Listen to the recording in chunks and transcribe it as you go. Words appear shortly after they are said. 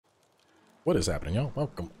What is happening, y'all?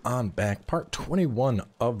 Welcome on back. Part 21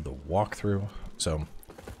 of the walkthrough. So,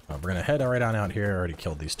 we're going to head right on out here. I already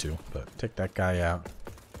killed these two, but take that guy out.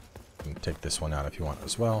 And take this one out if you want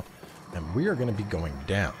as well. And we are going to be going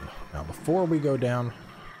down. Now, before we go down,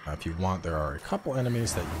 if you want, there are a couple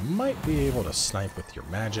enemies that you might be able to snipe with your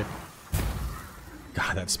magic.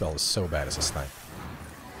 God, that spell is so bad as a snipe.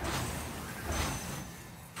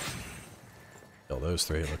 Kill those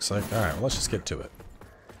three, it looks like. Alright, well, let's just get to it.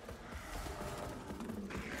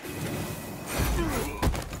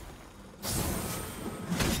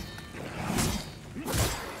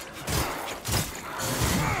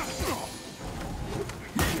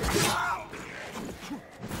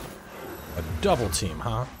 Double team,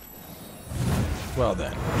 huh? Well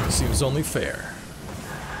then, seems only fair.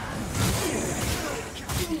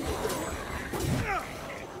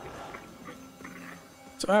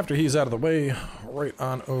 So after he's out of the way, right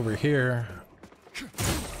on over here.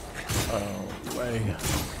 Way.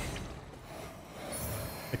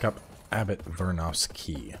 Pick up Abbot Vernoff's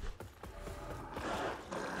key.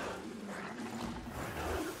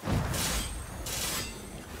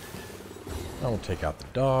 I will take out the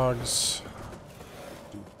dogs.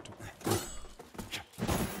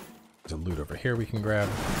 There's a loot over here we can grab.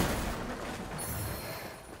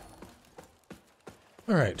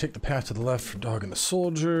 Alright, take the path to the left for dog and the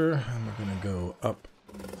soldier. And we're gonna go up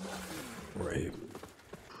for a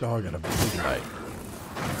dog and a big knight.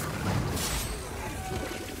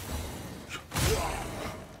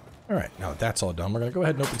 Alright, now that that's all done, we're gonna go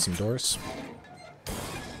ahead and open some doors.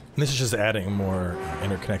 And this is just adding more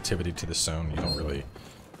interconnectivity to the zone. You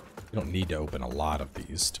don't need to open a lot of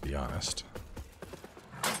these, to be honest.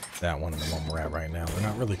 That one and the one we're at right now, they're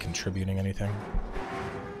not really contributing anything.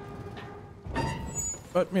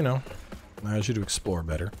 But, you know, allows you to explore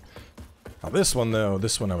better. Now this one, though,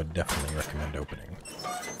 this one I would definitely recommend opening.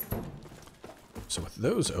 So with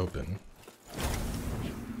those open... I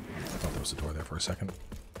thought there was a door there for a second.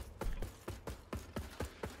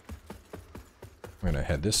 We're going to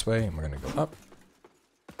head this way, and we're going to go up.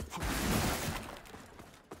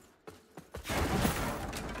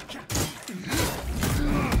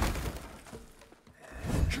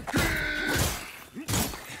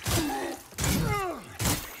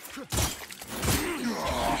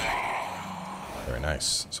 Very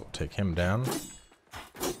nice. So we'll take him down.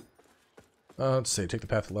 Let's see, take the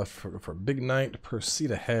path to the left for Big Knight,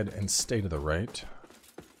 proceed ahead, and stay to the right.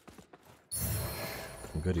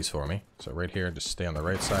 Some goodies for me. So right here, just stay on the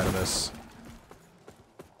right side of this.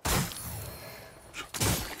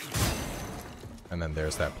 And then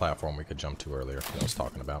there's that platform we could jump to earlier that I was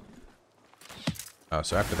talking about.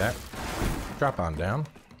 So after that, drop on down.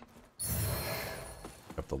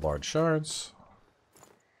 Up the large shards.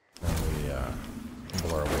 And we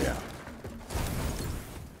blow our way out.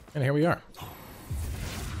 And here we are.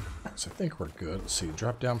 So I think we're good. Let's see,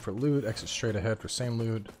 drop down for loot, exit straight ahead for same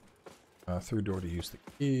loot. Through door to use the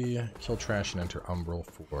key, kill trash and enter umbral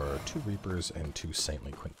for 2 reapers and 2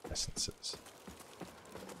 saintly quintessences.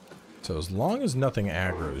 So as long as nothing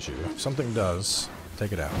aggroes you, if something does,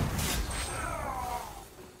 take it out.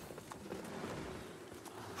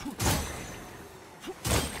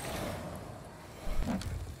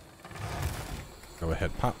 Go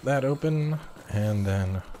ahead, pop that open, and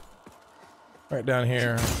then right down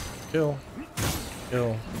here, kill,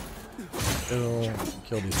 kill.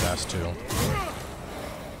 Kill these last 2.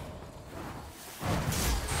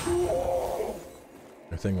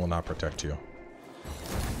 Your thing will not protect you.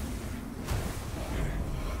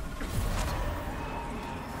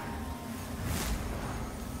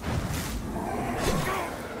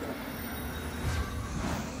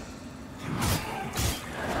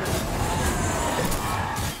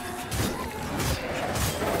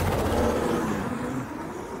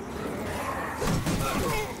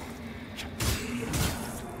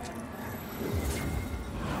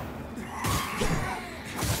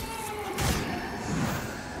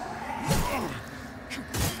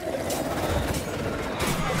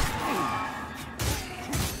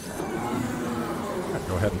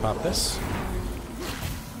 Go ahead and pop this.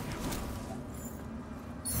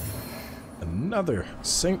 Another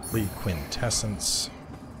saintly quintessence.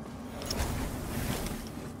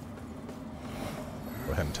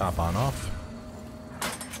 Go ahead and top on off.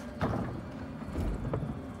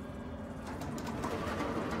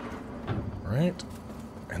 Alright.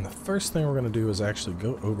 And the first thing we're going to do is actually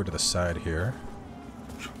go over to the side here.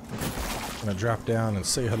 I'm going to drop down and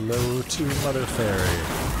say hello to Mother Fairy.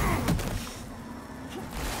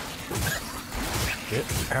 Get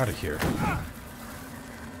out of here.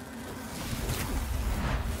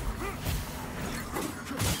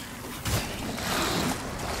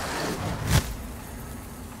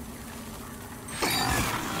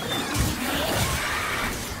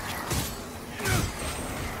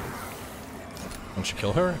 should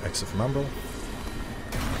kill her. Exit from Umbral.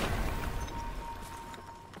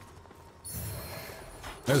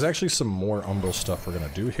 There's actually some more Umbral stuff we're gonna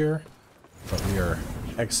do here, but we are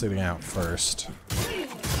exiting out first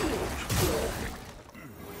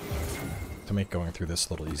to make going through this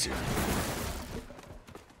a little easier.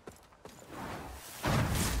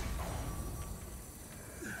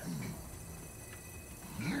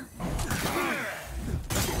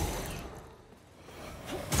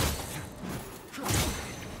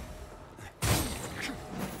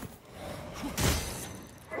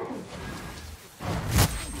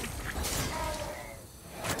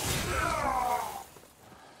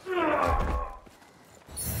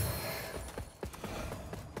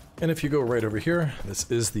 And if you go right over here, this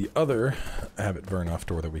is the other Abbot Vernoff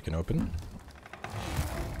door that we can open.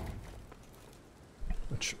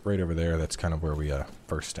 Which, right over there, that's kind of where we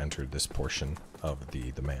first entered this portion of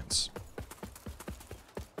the manse.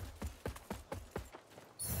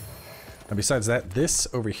 And besides that, this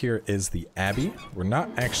over here is the Abbey. We're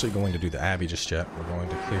not actually going to do the Abbey just yet. We're going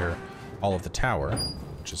to clear all of the tower,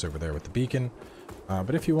 which is over there with the beacon.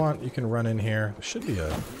 But if you want, you can run in here. There should be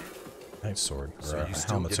a Night sword, or a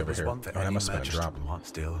helmet's over here. Oh, that must have been a drop.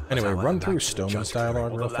 Anyway, run through Stoneman's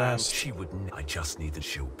dialogue real fast. She wouldn't. I just need that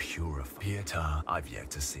she'll purify. Pietà, I've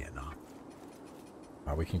yet to see enough.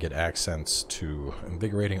 We can get accents to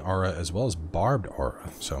invigorating aura as well as barbed aura.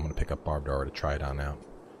 So I'm going to pick up barbed aura to try it on out.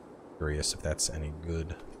 Curious if that's any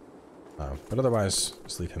good. But otherwise,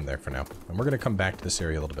 just leave him there for now. And we're going to come back to this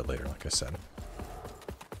area a little bit later, like I said.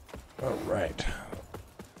 Alright.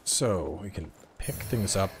 So we can pick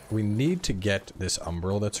things up. We need to get this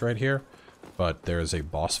Umbral that's right here, but there's a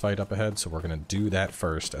boss fight up ahead, so we're going to do that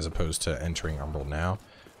first as opposed to entering Umbral now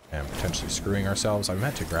and potentially screwing ourselves. I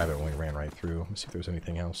meant to grab it when we ran right through. Let's see if there's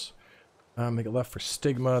anything else. Make a left for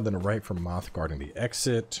Stigma, then a right for Moth guarding the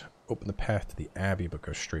exit. Open the path to the Abbey, but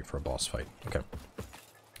go straight for a boss fight. Okay.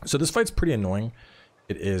 So this fight's pretty annoying.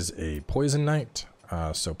 It is a Poison Knight,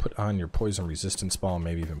 so put on your Poison Resistance Ball,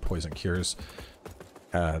 maybe even Poison Cures.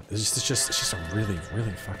 It's just a really,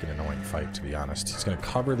 really fucking annoying fight, to be honest. He's going to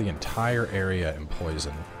cover the entire area in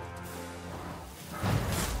poison.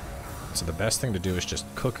 So the best thing to do is just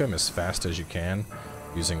cook him as fast as you can,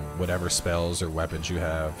 using whatever spells or weapons you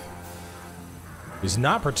have. He's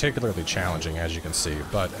not particularly challenging, as you can see,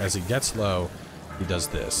 but as he gets low, he does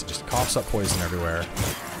this. He just coughs up poison everywhere.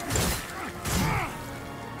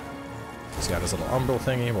 He's got his little Umbral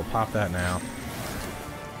thingy. We'll pop that now.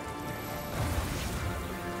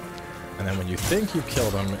 And then when you think you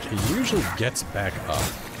killed him, he usually gets back up,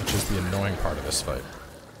 which is the annoying part of this fight.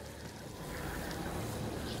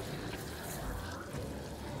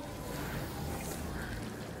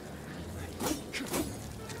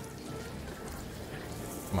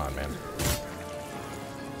 Come on, man.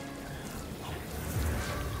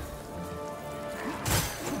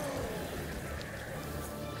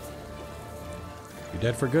 You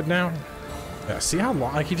dead for good now? Yeah, see how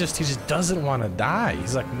long, like he just doesn't want to die.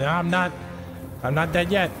 He's like, no, I'm not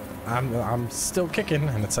dead yet. I'm still kicking.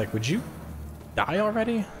 And it's like, would you die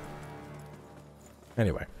already?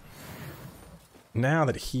 Anyway, now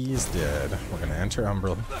that he's dead, we're gonna enter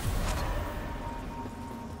Umbral.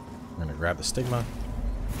 We're gonna grab the Stigma.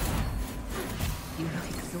 You look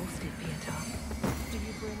exhausted, Pietà. Do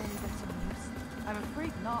you bring any better news? I'm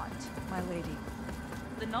afraid not, my lady.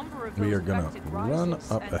 The number of We are gonna run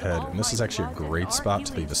up ahead, and this is actually a great spot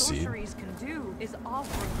to leave a seed. Can do is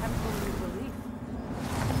offer temporary relief.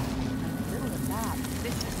 And little of that,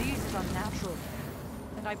 this disease is unnatural,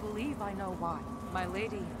 and I believe I know why. My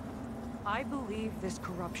lady, I believe this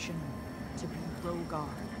corruption to be Rogar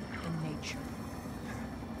in nature.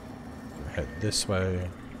 Head this way.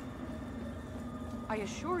 I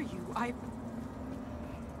assure you,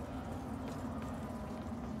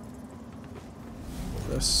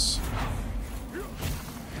 This.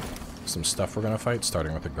 Some stuff we're gonna fight,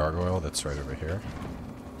 starting with the gargoyle that's right over here.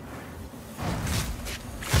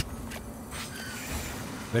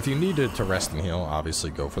 And if you needed to rest and heal, obviously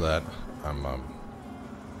go for that.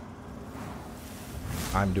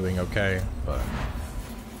 I'm doing okay, but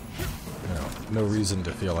you know, no reason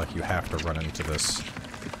to feel like you have to run into this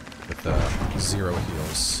with 0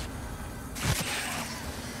 heals.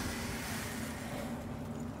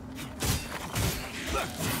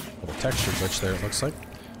 Texture glitch there, it looks like.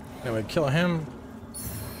 Anyway, kill him.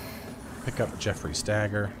 Pick up Jeffrey's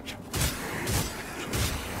dagger.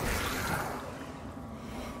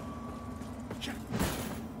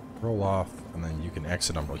 Roll off, and then you can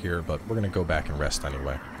exit Umbral here, but we're going to go back and rest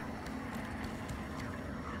anyway.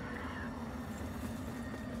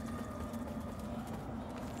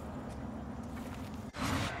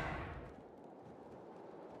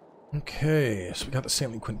 Okay, so we got the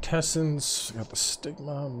Saintly Quintessence, we got the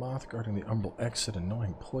Stigma, Moth guarding the Umbral Exit,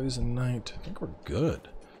 Annoying Poison Knight. I think we're good.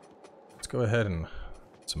 Let's go ahead and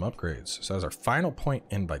some upgrades. So that's our final point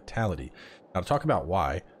in Vitality. Now to talk about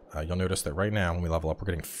why, you'll notice that right now when we level up, we're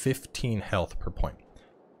getting 15 health per point.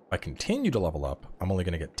 If I continue to level up, I'm only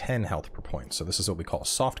going to get 10 health per point. So this is what we call a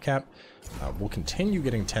soft cap. We'll continue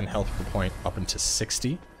getting 10 health per point up into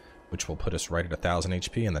 60, which will put us right at 1000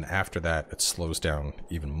 HP, and then after that, it slows down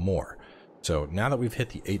even more. So now that we've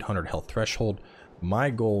hit the 800 health threshold, my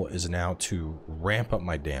goal is now to ramp up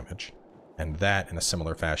my damage. And that, in a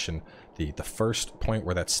similar fashion, the first point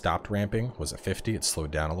where that stopped ramping was at 50. It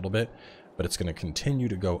slowed down a little bit, but it's going to continue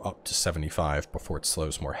to go up to 75 before it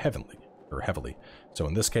slows more heavily. So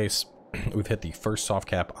in this case, we've hit the first soft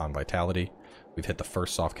cap on Vitality. We've hit the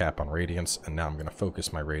first soft cap on Radiance, and now I'm going to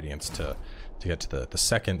focus my Radiance to get to the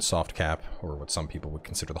second soft cap, or what some people would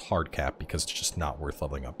consider the hard cap, because it's just not worth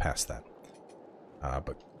leveling up past that.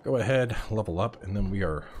 But go ahead, level up, and then we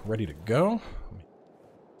are ready to go. Let me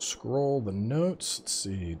scroll the notes. Let's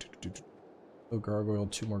see. Gargoyle,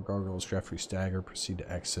 2 more gargoyles, draft free stagger, proceed to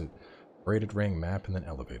exit, braided ring, map, and then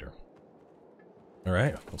elevator. All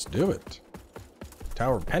right, let's do it.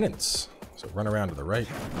 Tower of Pennance. So run around to the right.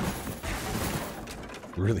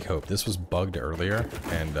 Really hope this was bugged earlier,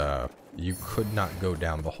 and you could not go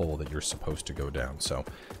down the hole that you're supposed to go down. So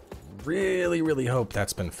really hope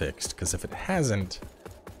that's been fixed, because if it hasn't,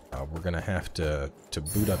 we're gonna have to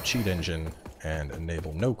boot up Cheat Engine and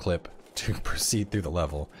enable no clip to proceed through the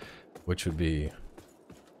level, which would be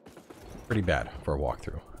pretty bad for a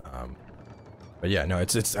walkthrough. But yeah, no,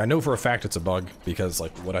 it's I know for a fact it's a bug, because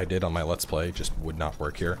like what I did on my Let's Play just would not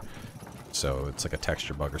work here. So it's like a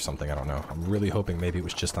texture bug or something, I don't know. I'm really hoping maybe it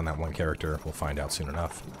was just on that one character. We'll find out soon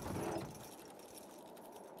enough.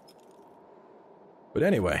 But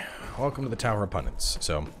anyway, welcome to the Tower of Pennance.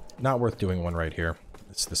 So, not worth doing one right here.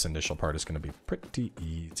 This initial part is going to be pretty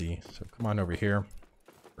easy. So come on over here.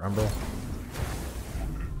 Rumble.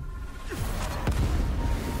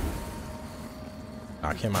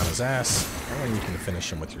 Knock him on his ass, and you can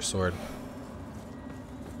finish him with your sword.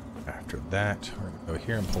 After that, we're going to go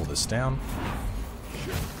here and pull this down.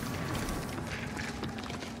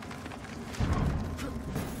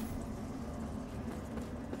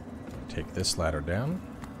 Take this ladder down.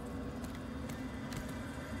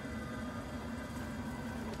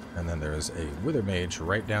 And then there's a Wither Mage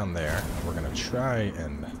right down there. We're going to try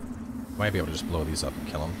and might be able to just blow these up and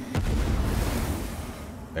kill him.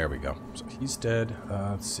 There we go. So he's dead.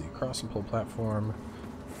 Let's see. Cross and pull platform.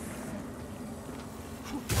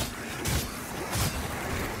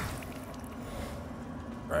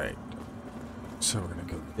 Right. So we're going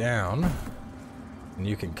to go down. And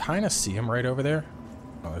you can kind of see him right over there.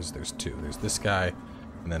 Oh, there's two. There's this guy,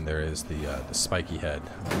 and then there is the spiky head.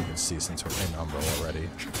 You can see since we're in Umbral already.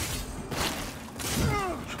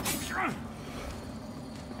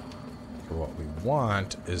 So what we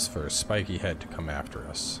want is for a spiky head to come after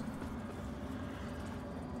us.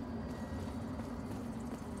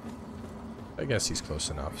 I guess he's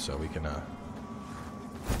close enough, so we can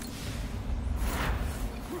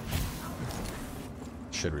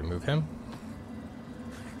should remove him.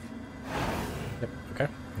 Yep, okay.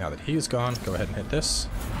 Now that he's gone, go ahead and hit this.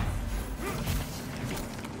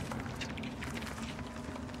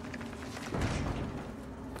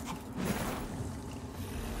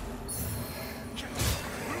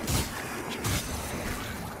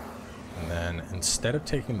 And then instead of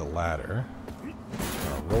taking the ladder,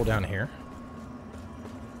 roll down here.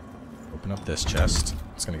 Open up this chest.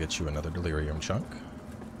 It's going to get you another delirium chunk.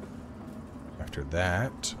 After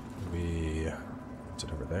that, is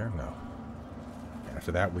it over there? No.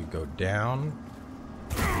 After that, we go down,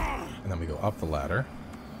 and then we go up the ladder.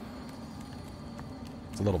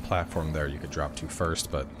 It's a little platform there you could drop to first,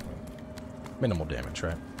 but minimal damage,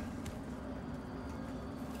 right?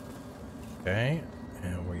 Okay,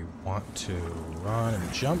 and we want to run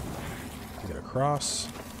and jump to get across.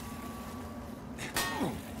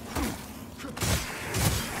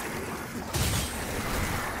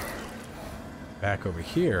 Back over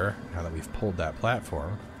here, now that we've pulled that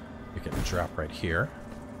platform, we can drop right here.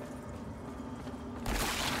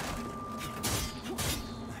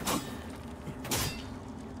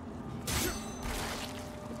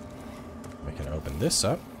 We can open this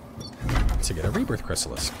up to get a Rebirth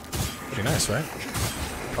Chrysalis. Pretty nice, right?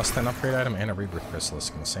 Plus 10 upgrade item and a Rebirth Chrysalis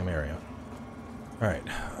in the same area. Alright,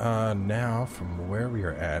 now from where we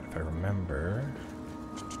are at, if I remember...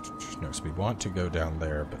 No, so we want to go down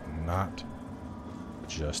there, but not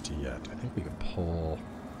just yet. I think we can pull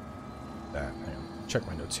that. Hang on. Check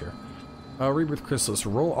my notes here. Rebirth Chrysalis,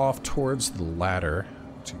 roll off towards the ladder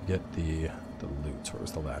to get the loot. Where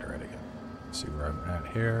was the ladder at again? Let's see where I'm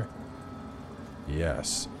at here.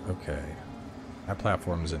 Yes. Okay. That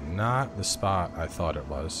platform's in not the spot I thought it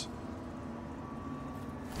was.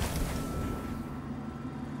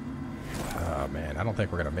 Oh man, I don't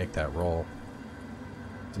think we're gonna make that roll.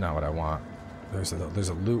 It's not what I want. There's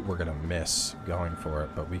a loot we're gonna miss going for it,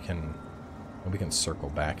 but we can circle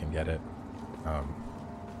back and get it.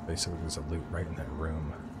 Basically, there's a loot right in that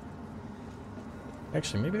room.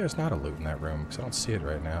 Actually, maybe there's not a loot in that room because I don't see it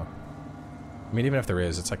right now. I mean, even if there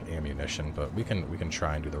is, it's like ammunition, but we can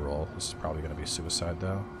try and do the roll. This is probably gonna be suicide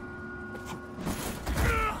though.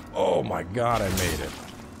 Oh my god, I made it.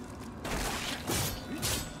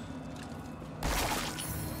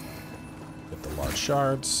 Get the large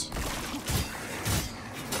shards.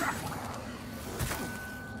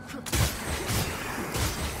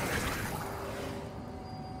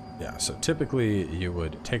 Yeah, so typically you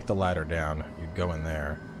would take the ladder down, you'd go in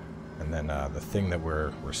there, and then the thing that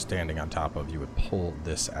we're standing on top of, you would pull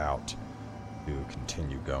this out to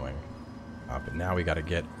continue going. But now we got to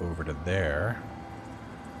get over to there.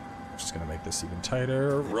 Just gonna make this even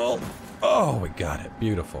tighter. Roll. Oh, we got it.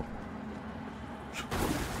 Beautiful.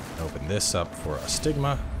 Open this up for a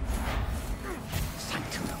stigma.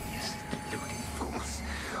 Sanctimonious, deluded fools,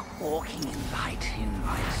 walking in light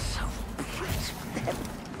so bright, they're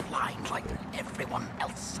blind like everyone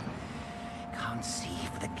else. Can't see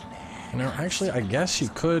for the glare. You know, actually, I guess you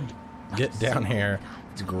could get down here,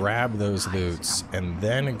 grab those loots, and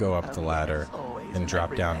then go up the ladder and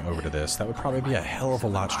drop down over to this. That would probably be a hell of a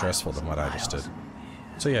lot stressful than what I just did.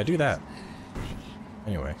 So yeah, do that.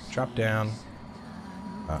 Anyway, drop down.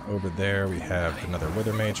 Over there we have another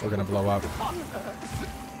wither mage we're gonna blow up.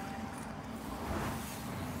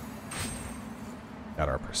 Got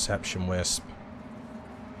our perception wisp.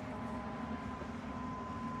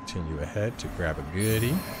 Continue ahead to grab a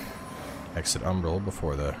goodie. Exit Umbral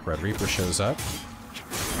before the Red Reaper shows up.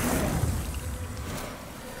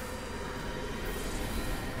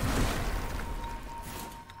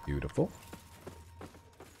 Beautiful.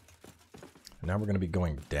 Now we're going to be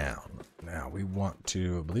going down. Now we want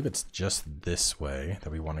to, I believe it's just this way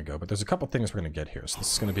that we want to go, but there's a couple things we're going to get here. So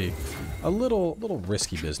this is going to be a little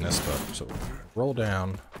risky business, but so roll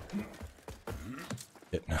down.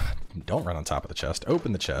 Don't run on top of the chest.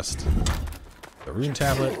 Open the chest. The rune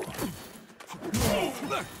tablet.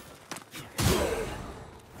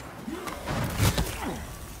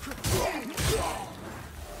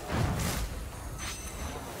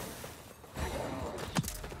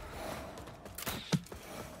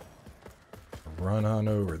 Run on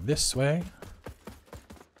over this way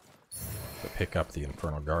to pick up the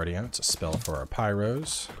Infernal Guardian. It's a spell for our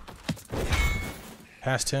pyros.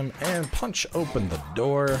 Past him and punch open the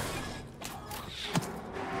door.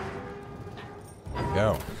 There we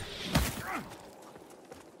go.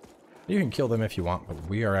 You can kill them if you want, but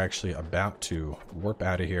we are actually about to warp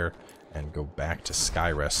out of here and go back to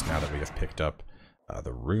Skyrest now that we have picked up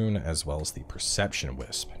the rune as well as the perception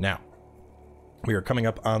wisp. Now, we are coming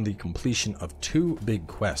up on the completion of two big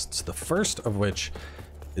quests, the first of which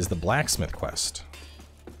is the blacksmith quest.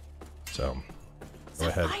 So, go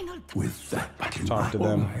ahead, with that talk to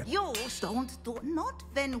them. You don't do not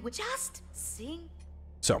when we just sing.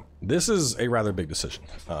 So, this is a rather big decision.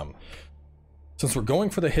 Since we're going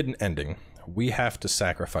for the hidden ending, we have to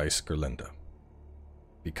sacrifice Gerlinda.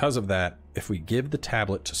 Because of that, if we give the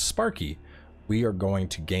tablet to Sparky, we are going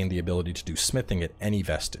to gain the ability to do smithing at any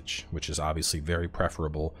vestige, which is obviously very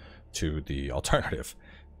preferable to the alternative.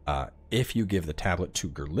 If you give the tablet to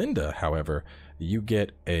Gerlinda, however, you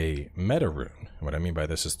get a meta rune. And what I mean by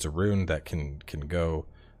this is it's a rune that can go,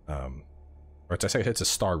 or it's a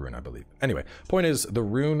star rune, I believe. Anyway, point is the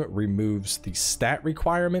rune removes the stat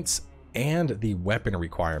requirements and the weapon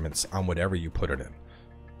requirements on whatever you put it in.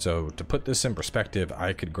 So to put this in perspective,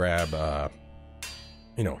 I could grab,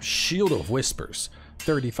 Shield of Whispers,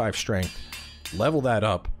 35 strength, level that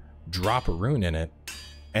up, drop a rune in it,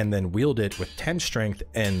 and then wield it with 10 strength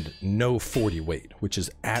and no 40 weight, which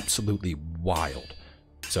is absolutely wild.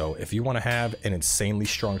 So if you want to have an insanely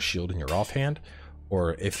strong shield in your offhand,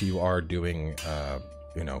 or if you are doing,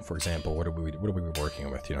 for example, what are we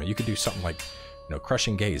working with? You could do something like,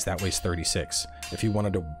 Crushing Gaze, that weighs 36. If you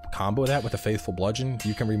wanted to combo that with a Faithful Bludgeon,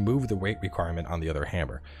 you can remove the weight requirement on the other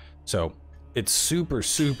hammer. So it's super,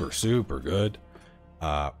 super, super good.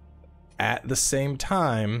 At the same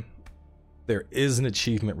time, there is an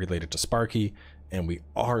achievement related to Sparky, and we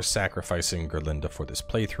are sacrificing Gerlinda for this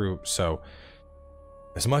playthrough. So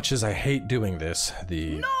as much as I hate doing this,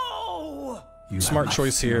 the smart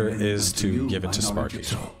choice here is to give it to Sparky.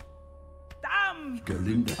 Damn!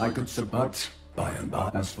 Gerlinda, I got the butt.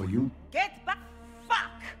 As for you, Get back!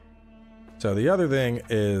 Fuck! So the other thing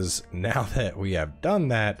is, now that we have done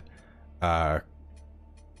that,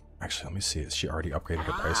 actually, let me see. Has she already upgraded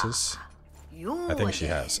her prices? I think she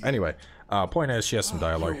has. Anyway, point is, she has some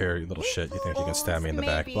dialogue here. You little shit. You think you can stab me in the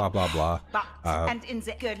back? Blah, blah, blah.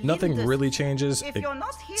 Nothing really changes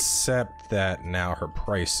except that now her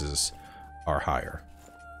prices are higher.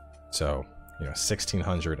 So, you know,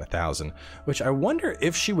 1,600, 1,000, which I wonder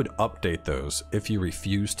if she would update those if you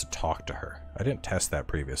refuse to talk to her. I didn't test that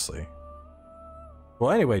previously.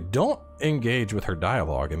 Well, anyway, don't engage with her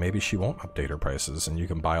dialogue, and maybe she won't update her prices, and you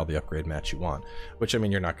can buy all the upgrade mats you want. Which, I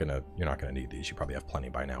mean, you're not gonna need these. You probably have plenty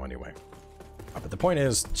by now anyway. But the point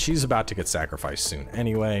is, she's about to get sacrificed soon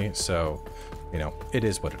anyway, so, you know, it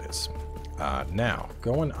is what it is. Now,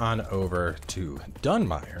 going on over to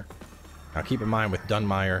Dunmire. Now, keep in mind, with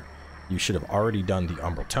Dunmire, you should have already done the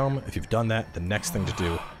Umbral Tome. If you've done that, the next thing to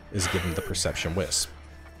do is give him the Perception Wisp.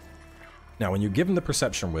 Now, when you give him the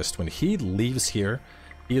Perception Wisp, when he leaves here,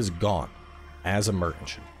 he is gone as a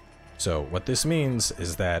merchant. So what this means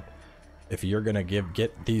is that if you're going to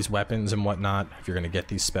get these weapons and whatnot, if you're going to get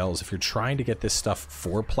these spells, if you're trying to get this stuff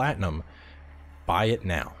for platinum, buy it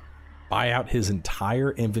now. Buy out his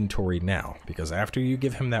entire inventory now, because after you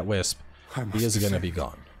give him that wisp, he is going to be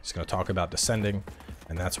gone. He's going to talk about descending,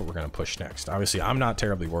 and that's what we're going to push next. Obviously, I'm not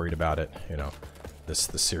terribly worried about it, you know. The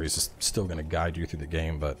series is still going to guide you through the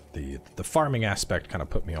game, but the farming aspect kind of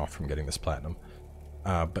put me off from getting this platinum.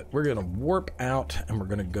 But we're going to warp out, and we're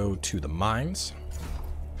going to go to the mines.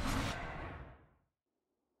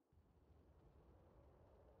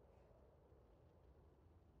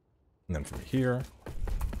 And then from here,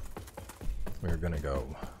 we're going to go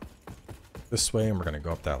this way, and we're going to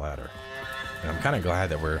go up that ladder. And I'm kind of glad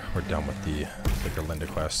that we're done with the Gerlinda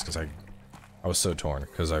quest, because I was so torn,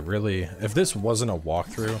 because I really, if this wasn't a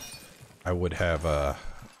walkthrough, I would have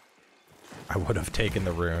taken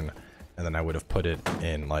the rune, and then I would have put it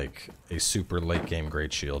in like a super late game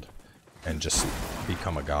Great Shield, and just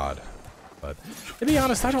become a god. But to be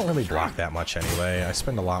honest, I don't really block that much anyway. I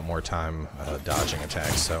spend a lot more time dodging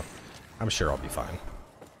attacks, so I'm sure I'll be fine.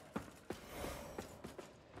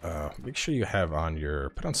 Make sure you have on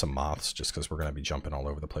put on some moths, just because we're going to be jumping all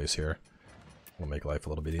over the place here. Will make life a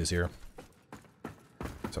little bit easier.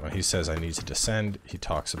 So when he says I need to descend, he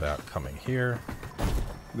talks about coming here.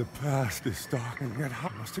 The past is dark and yet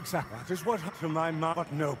almost exactly. That is what to my mind,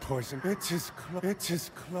 but no poison. It is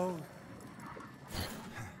close.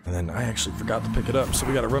 And then I actually forgot to pick it up, so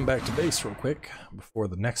we got to run back to base real quick before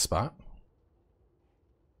the next spot.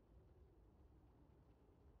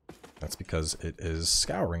 That's because it is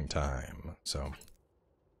scouring time. So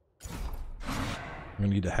we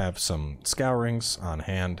need to have some scourings on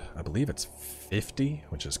hand. I believe it's 50,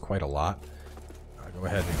 which is quite a lot. Go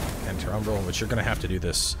ahead and enter Umbral, which you're going to have to do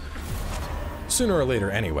this sooner or later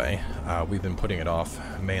anyway. We've been putting it off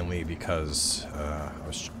mainly because I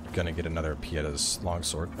was going to get another Pieda's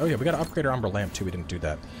longsword. Oh yeah, we got to upgrade our Umbral lamp too. We didn't do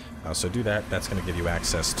that. So do that. That's going to give you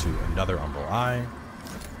access to another Umbral eye.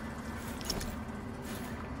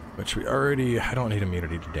 Which we already... I don't need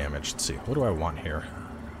immunity to damage. Let's see. What do I want here?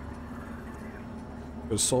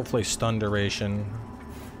 Soulflay stun duration.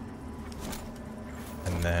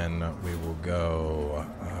 And then we will go...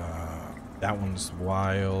 that one's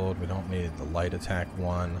wild. We don't need the light attack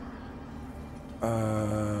one.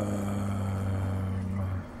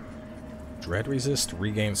 Dread resist.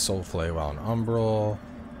 Regain Soulflay while in Umbral.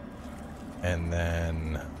 And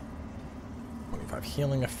then... 25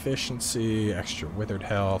 healing efficiency, extra withered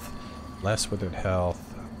health, less withered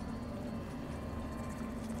health.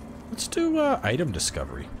 Let's do item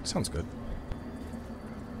discovery. Sounds good.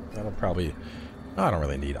 That'll probably... I don't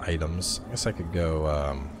really need items. I guess I could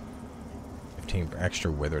go 15 for extra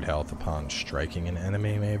withered health upon striking an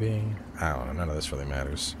enemy, maybe? I don't know. None of this really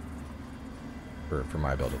matters. For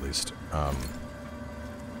my build, at least. I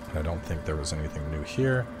don't think there was anything new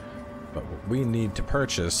here. But what we need to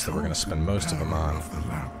purchase, that we're going to spend most of them on,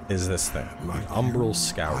 is this thing, the Umbral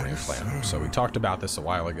Scouring Plan. So we talked about this a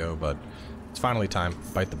while ago, but it's finally time.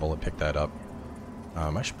 Bite the bullet, pick that up.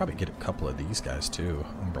 I should probably get a couple of these guys too.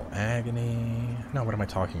 Umbral Agony. No, what am I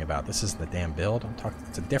talking about? This isn't the damn build.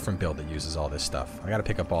 It's a different build that uses all this stuff. I got to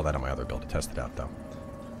pick up all that on my other build to test it out, though.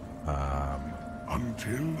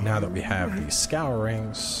 Now that we have these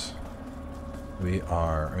Scourings... We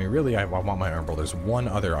are, I mean, really, I want my Umbral. There's one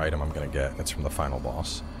other item I'm going to get, and it's from the final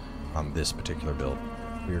boss on this particular build.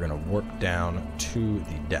 We are going to warp down to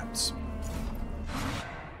the depths.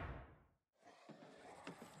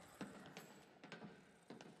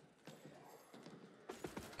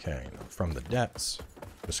 Okay, from the depths,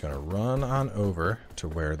 just going to run on over to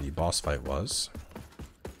where the boss fight was.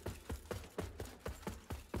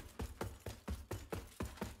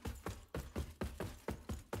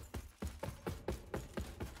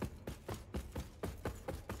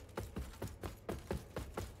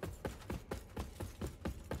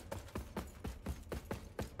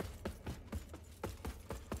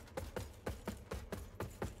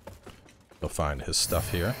 You'll find his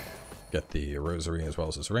stuff here. Get the rosary as well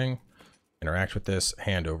as his ring. Interact with this,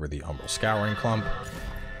 hand over the umbral scouring clump.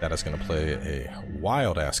 That is going to play a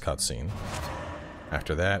wild-ass cutscene.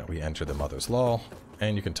 After that, we enter the Mother's Lull,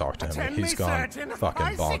 and you can talk to him. He's gone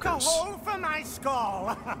fucking bonkers. I seek a hole for my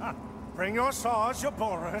skull. Bring your saws, your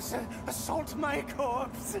borers, assault my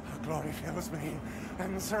corpse. Glory fills me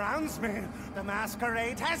and surrounds me. The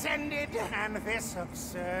masquerade has ended, and this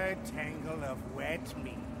absurd tangle of wet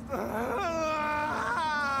meat.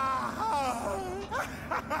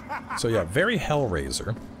 So yeah, very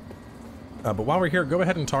Hellraiser. But while we're here, go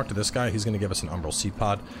ahead and talk to this guy. He's going to give us an Umbral Seed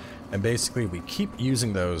Pod. And basically, we keep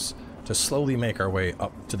using those to slowly make our way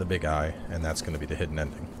up to the big eye, and that's going to be the hidden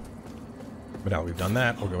ending. But now that we've done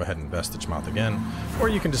that, we'll go ahead and Vestige Mouth again. Or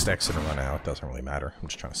you can just exit and run out. It doesn't really matter. I'm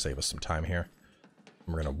just trying to save us some time here.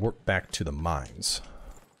 And we're going to work back to the mines.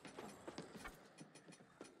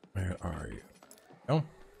 Where are you? Oh.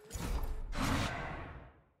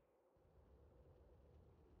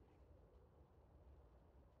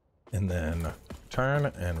 And then turn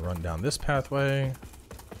and run down this pathway.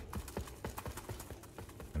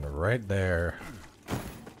 And right there,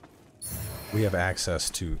 we have access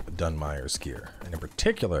to Dunmire's gear. And in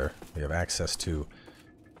particular, we have access to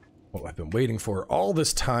what I've been waiting for all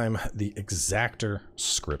this time, the Exactor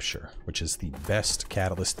Scripture, which is the best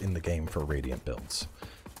catalyst in the game for Radiant builds.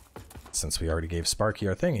 Since we already gave Sparky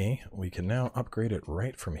our thingy, we can now upgrade it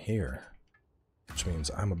right from here. Which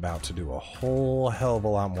means I'm about to do a whole hell of a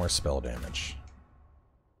lot more spell damage.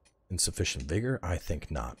 Insufficient vigor? I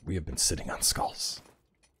think not. We have been sitting on skulls.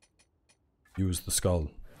 Use the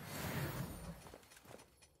skull.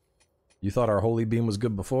 You thought our holy beam was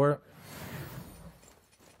good before?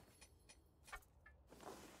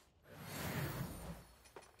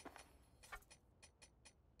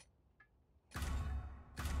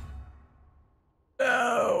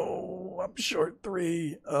 No! I'm short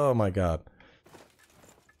 3. Oh my god.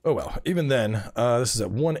 Oh well, even then, this is at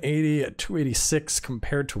 180 at 286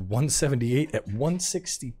 compared to 178 at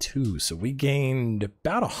 162. So we gained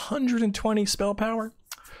about 120 spell power.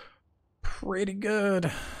 Pretty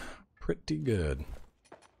good. Pretty good.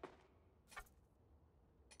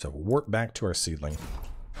 So we'll warp back to our seedling.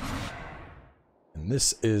 And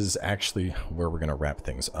this is actually where we're going to wrap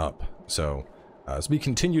things up. So as we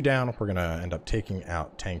continue down, we're going to end up taking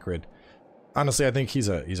out Tancred. Honestly, I think he's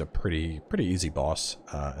a pretty easy boss.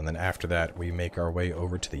 And then after that, we make our way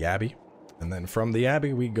over to the Abbey. And then from the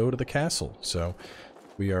Abbey, we go to the castle. So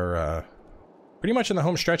we are pretty much in the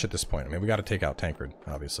home stretch at this point. I mean, we got to take out Tancred,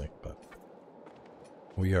 obviously, but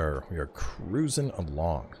we are cruising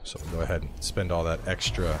along. So we'll go ahead and spend all that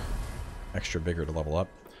extra vigor to level up.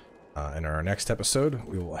 In our next episode,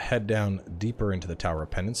 we will head down deeper into the Tower of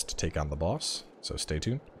Pennance to take on the boss. So stay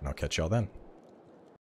tuned, and I'll catch y'all then.